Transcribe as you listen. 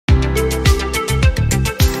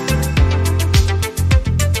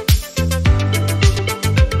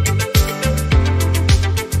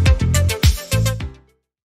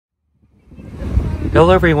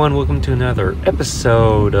Hello everyone, welcome to another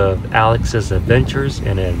episode of Alex's Adventures,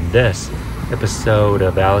 and in this episode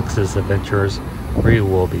of Alex's Adventures we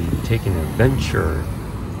will be taking an adventure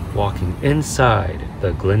walking inside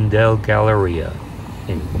the Glendale Galleria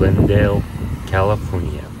in Glendale,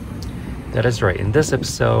 California. That is right, in this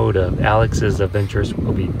episode of Alex's Adventures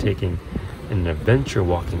we'll be taking an adventure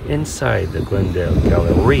walking inside the Glendale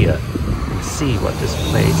Galleria and see what this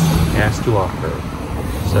place has to offer.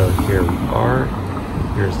 So here we are.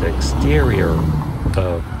 Here's the exterior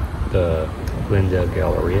of the Glendale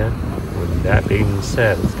Galleria. With that being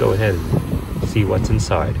said, let's go ahead and see what's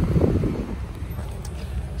inside.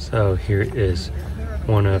 So here is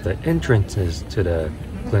one of the entrances to the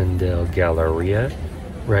Glendale Galleria.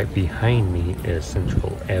 Right behind me is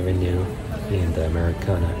Central Avenue and the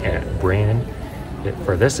Americana at Brand.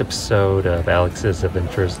 For this episode of Alex's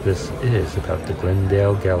Adventures, this is about the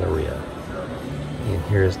Glendale Galleria. And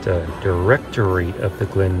here's the directory of the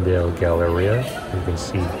Glendale Galleria. You can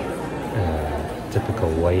see typical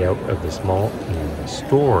layout of this mall and the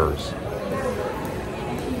stores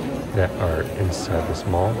that are inside this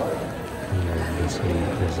mall. And you can see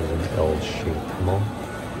this is an L-shaped mall.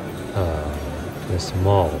 This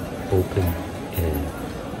mall opened in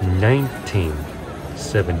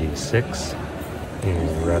 1976,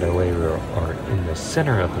 and right away we are in the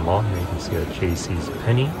center of the mall. Here you can see a J.C.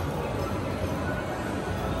 Penney.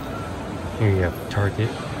 Here you have Target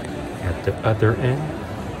at the other end.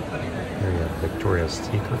 Here you have Victoria's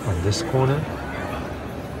Secret on this corner.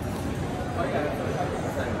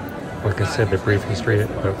 Like I said, the brief history of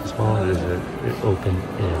this mall is that it opened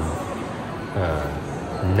in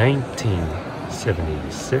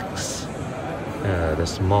 1976.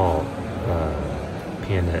 This mall,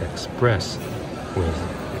 Panda Express, was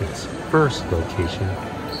its first location,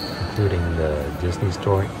 including the Disney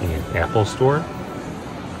Store and Apple Store.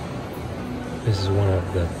 This is one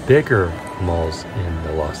of the bigger malls in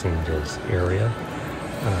the Los Angeles area.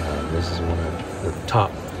 This is one of the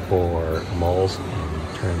top 4 malls in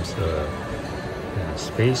terms of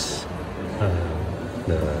space.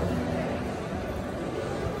 The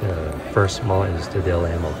first mall is the Del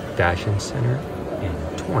Amo Fashion Center in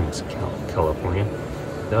Torrance, California.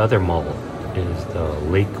 The other mall is the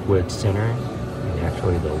Lakewood Center, and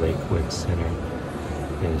actually the Lakewood Center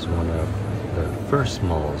is one of the first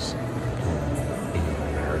malls in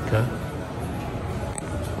America,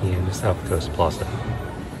 and the South Coast Plaza.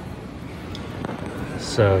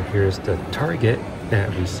 So here's the Target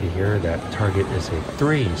that we see here. That Target is a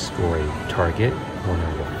 3-story Target, one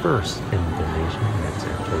of the first in the nation. That's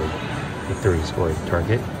actually a 3-story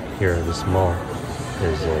Target. Here this mall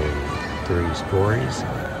is a 3 stories.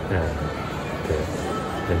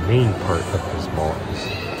 The main part of this mall is,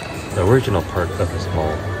 the original part of this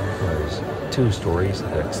mall was 2 stories.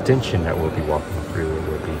 The extension that we'll be walking through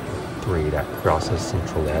will be 3 that crosses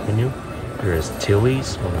Central Avenue. Here is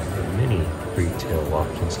Tilly's, one of the many retail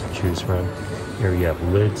options to choose from. Here you have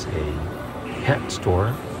Lid's, a hat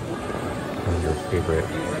store, one of your favorite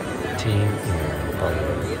team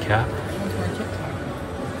and cap.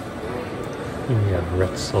 Here you have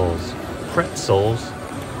Pretzels.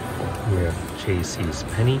 We have J.C.'s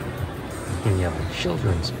Penney. And you have the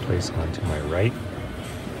children's place on to my right.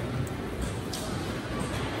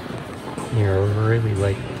 You know, I really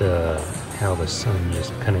like how the sun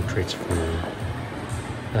just penetrates through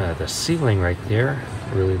the ceiling right there.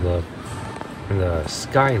 Really love the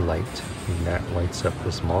skylight, and that lights up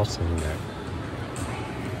this mall. Something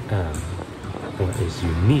that what is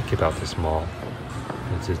unique about this mall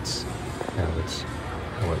is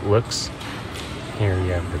how it looks. Here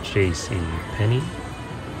you have the J.C. Penney.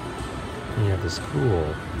 You have this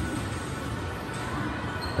cool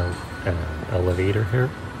elevator here.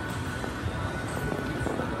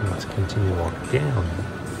 Let's continue walking down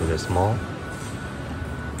to this mall.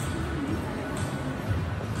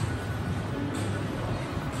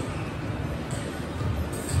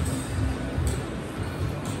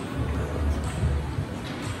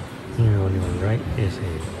 Here on your right is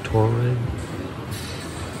a Torrid.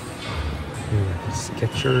 Here are the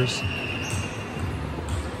Skechers.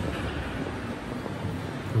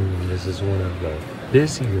 And this is one of the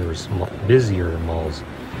busier malls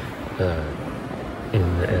in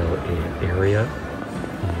the LA area,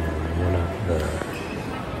 and one of the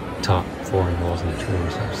top 4 malls in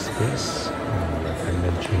terms of space. Like I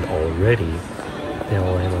mentioned already, the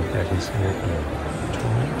Del Amo Fashion Center in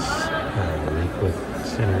Torrance, Lakewood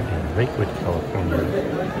Center in Lakewood, California,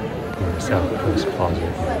 and the South Coast Plaza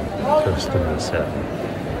in Costa Mesa,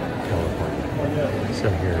 California. So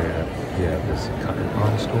here you have this Cotton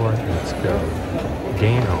On store. Let's go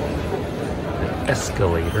down the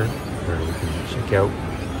escalator where we can check out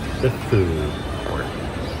the food court.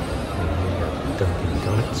 And we have Dunkin'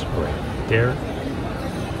 Donuts right there.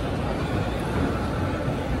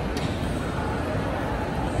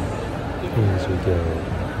 As we go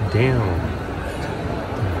down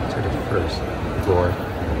to the first floor,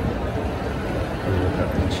 we're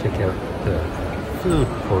about to check out the food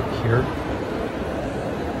court here.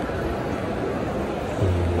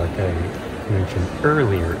 And like I mentioned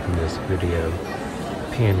earlier in this video,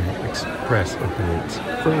 Panda Express opened its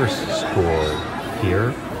first store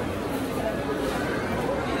here.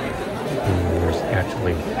 And there's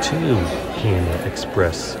actually 2 Panda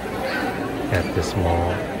Express at this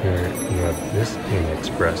mall. Here you have this Panda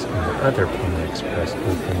Express and the other Panda Express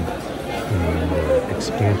opened in the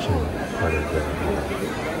expansion part of the mall.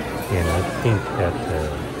 And I think that the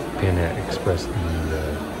Panda Express in the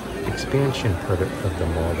expansion part of the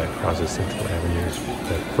mall that crosses Central Avenue is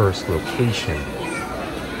the first location.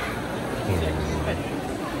 And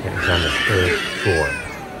it's on the 3rd floor,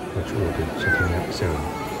 which we'll be checking out soon.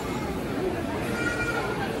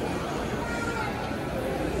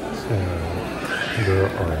 There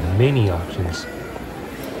are many options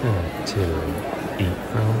to eat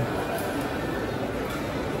from.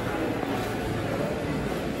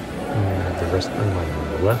 The restaurant on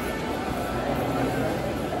the left.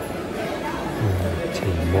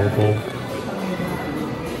 T-Mobile.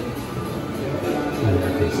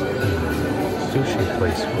 This sushi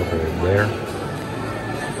place over there.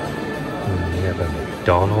 And we have a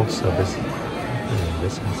McDonald's. So this is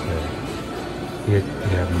you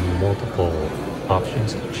have multiple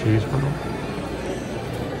options to choose from.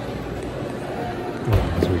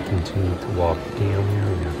 As we continue to walk down here,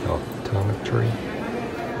 we have the optometry,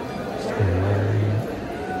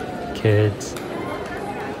 Larry, kids,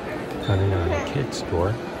 kind of a kid's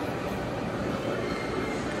store,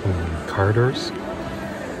 and Carter's.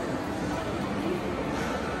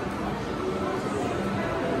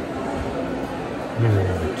 Here we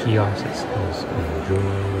have the kiosk that sells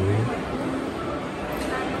jewelry.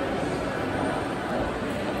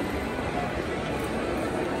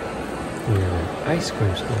 Ice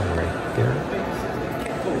cream store right there.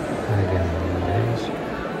 Again, it is.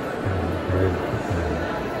 Very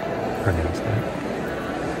pronounce that.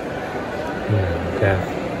 And Bath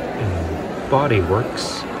and Body Works.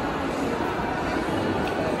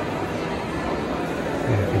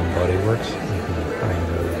 In Body Works, you can find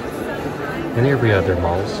those in every other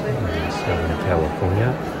malls in Southern California.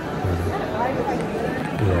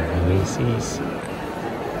 We have Macy's.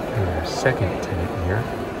 Our second tenant here.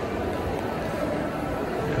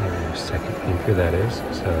 Second anchor, that is.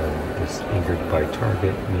 So it's anchored by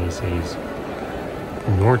Target, Macy's,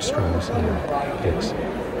 Nordstrom's, and Dick's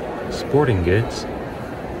Sporting Goods.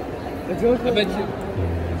 As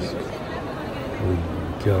we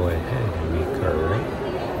go ahead and make our right,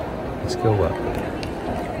 let's go up.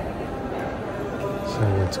 So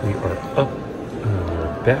once we are up,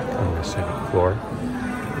 we're back on the 2nd floor.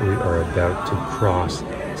 We are about to cross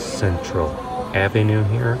Central Avenue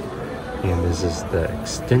here. And this is the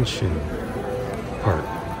extension part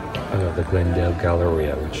of the Glendale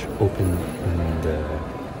Galleria, which opened in the,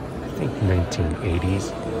 I think,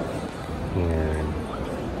 1980s. And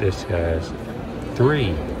this has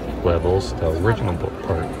 3 levels. The original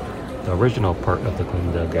part of the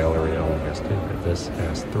Glendale Galleria only has 2, but this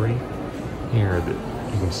has 3. Here,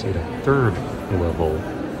 you can see the 3rd level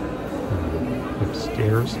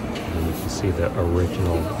upstairs. And you can see the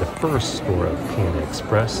first store of Panda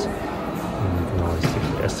Express. And you can always take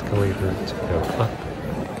the escalator to go up.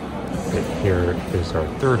 But here is our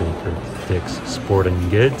 3rd anchor, Dick's Sporting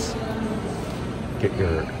Goods. Get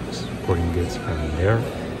your sporting goods from there.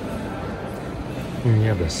 Here you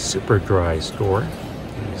have the Super Dry store.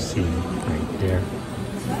 You see right there.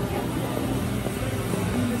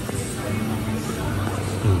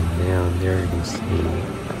 And down there you can see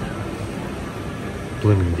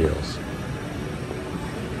Bloomingdale's.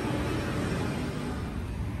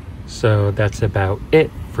 So that's about it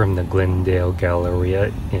from the Glendale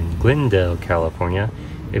Galleria in Glendale, California.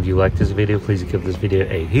 If you like this video, please give this video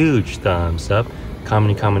a huge thumbs up. Comment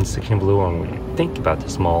in the comment section below on what you think about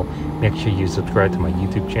this mall. Make sure you subscribe to my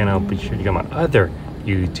YouTube channel. Be sure to get my other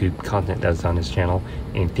YouTube content that's on this channel.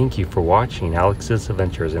 And thank you for watching Alex's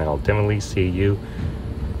Adventures, and I'll definitely see you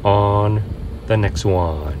on the next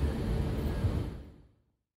one.